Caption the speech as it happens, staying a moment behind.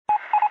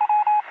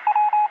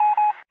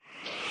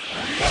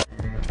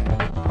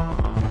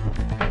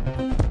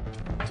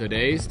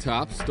Today's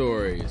top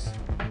stories.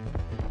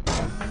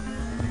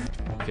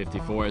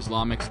 54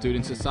 Islamic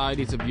student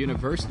societies of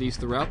universities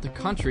throughout the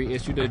country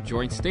issued a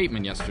joint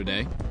statement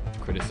yesterday,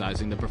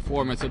 criticizing the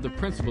performance of the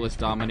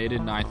principle-ist-dominated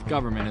ninth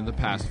government in the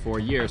past 4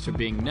 years for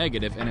being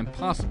negative and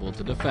impossible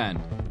to defend,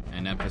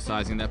 and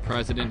emphasizing that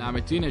President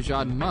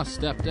Ahmadinejad must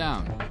step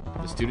down.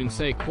 The students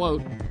say,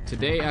 quote,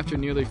 "Today, after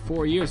nearly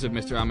 4 years of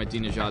Mr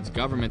Ahmadinejad's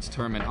government's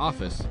term in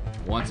office,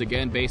 once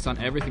again based on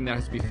everything that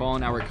has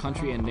befallen our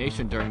country and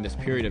nation during this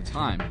period of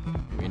time,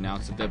 we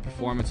announce that the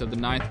performance of the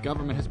ninth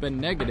government has been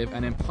negative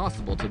and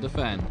impossible to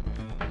defend."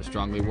 The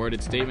strongly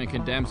worded statement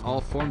condemns all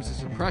forms of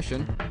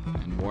suppression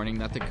and warning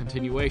that the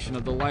continuation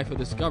of the life of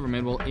this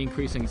government will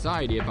increase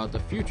anxiety about the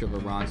future of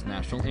Iran's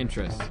national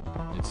interests.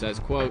 It says,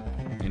 quote,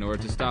 "In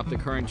order to stop the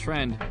current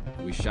trend,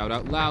 we shout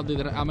out loudly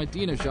that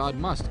Ahmadinejad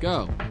must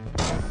go."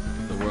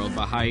 The World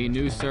Baha'i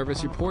News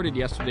Service reported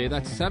yesterday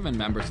that 7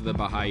 members of the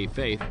Baha'i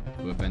faith,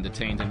 who have been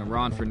detained in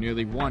Iran for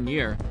nearly 1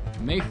 year,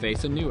 may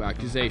face a new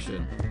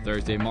accusation.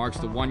 Thursday marks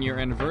the 1-year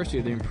anniversary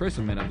of the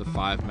imprisonment of the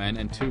 5 men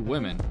and 2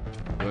 women,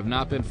 who have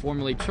not been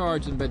formally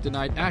charged and been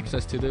denied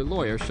access to their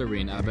lawyer,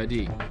 Shireen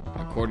Abadi.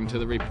 According to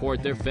the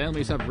report, their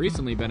families have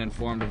recently been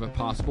informed of a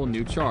possible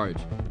new charge,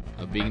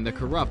 of being the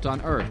corrupt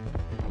on earth,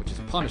 which is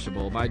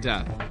punishable by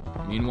death.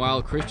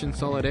 Meanwhile, Christian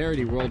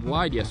Solidarity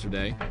Worldwide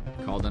yesterday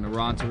called on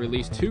Iran to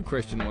release 2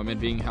 Christian women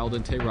being held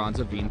in Tehran's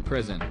Evin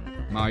prison.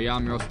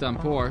 Maryam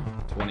Rostampour,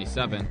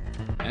 27,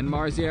 and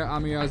Marzieh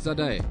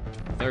Amirzadeh,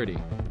 30,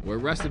 were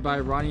arrested by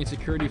Iranian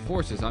security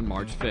forces on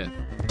March 5th.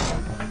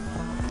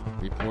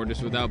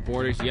 Reporters Without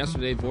Borders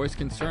yesterday voiced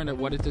concern at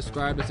what is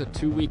described as a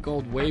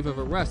 2-week-old wave of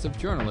arrests of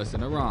journalists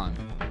in Iran.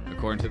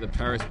 According to the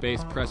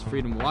Paris-based press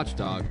freedom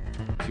watchdog,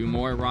 2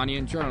 more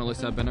Iranian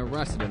journalists have been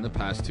arrested in the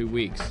past 2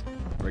 weeks,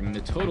 bringing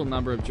the total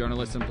number of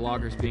journalists and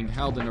bloggers being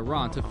held in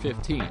Iran to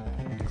 15,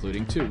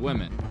 including 2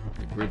 women.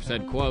 The group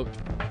said, quote,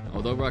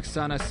 "Although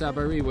Roxana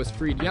Sabari was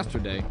freed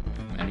yesterday,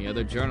 many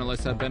other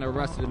journalists have been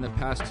arrested in the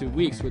past 2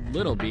 weeks with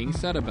little being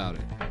said about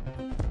it."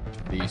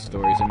 These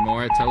stories and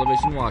more at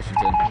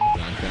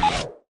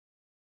televisionwashington.com.